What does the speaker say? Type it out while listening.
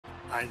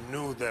I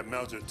knew that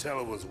Melcher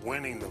Taylor was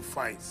winning the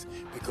fights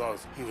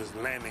because he was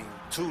landing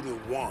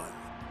 2-1.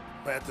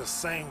 But at the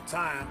same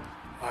time,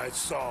 I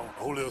saw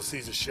Julio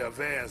Cesar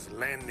Chavez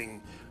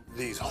landing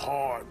these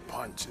hard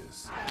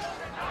punches,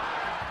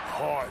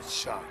 hard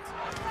shots,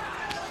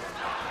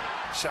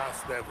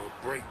 shots that would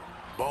break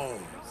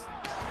bones.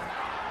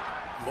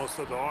 Most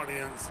of the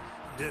audience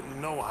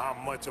didn't know how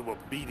much of a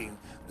beating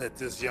that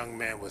this young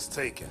man was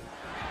taking.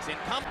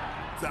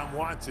 I'm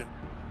watching,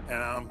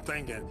 and I'm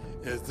thinking,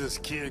 is this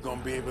kid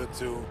gonna be able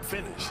to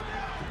finish?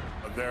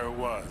 But there it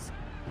was,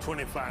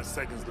 25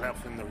 seconds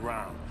left in the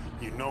round.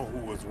 You know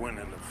who was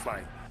winning the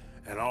fight,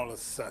 and all of a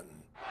sudden,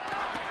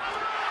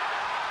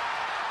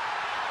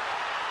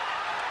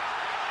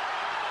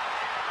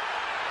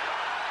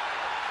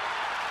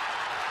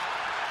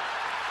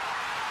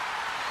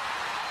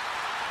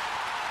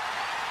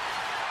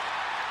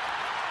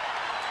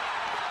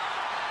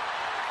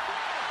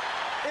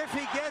 if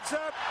he gets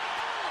up,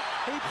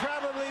 he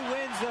probably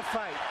wins the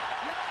fight.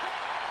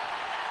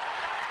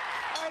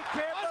 I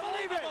can't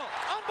believe it.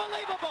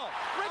 Unbelievable.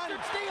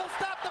 Richard Steele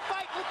stopped the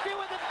fight with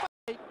fewer than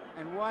 5.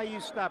 And why you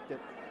stopped it?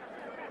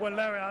 Well,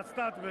 Larry, I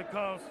stopped it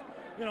because,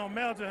 you know,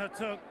 Melcher had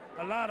took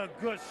a lot of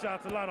good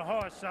shots, a lot of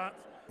hard shots.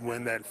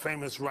 when that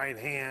famous right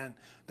hand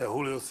that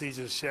Julio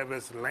Cesar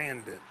Chavez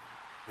landed,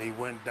 he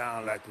went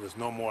down like there was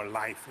no more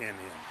life in him.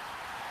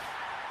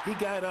 He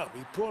got up,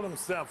 he pulled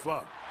himself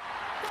up.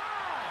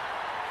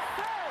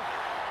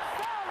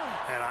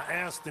 And I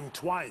asked him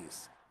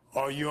twice,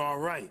 are you all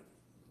right?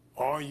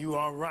 Are you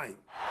all right?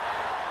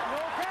 You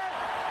okay?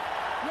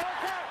 You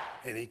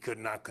okay? And he could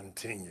not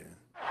continue.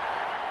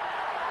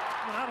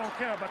 I don't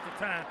care about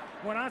the time.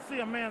 When I see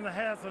a man that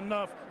has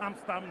enough, I'm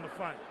stopping the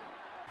fight.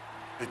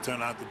 It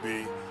turned out to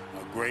be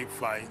a great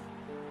fight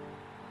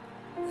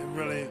and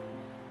really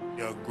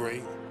a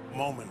great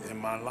moment in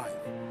my life.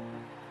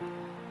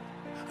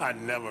 I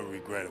never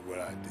regretted what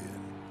I did.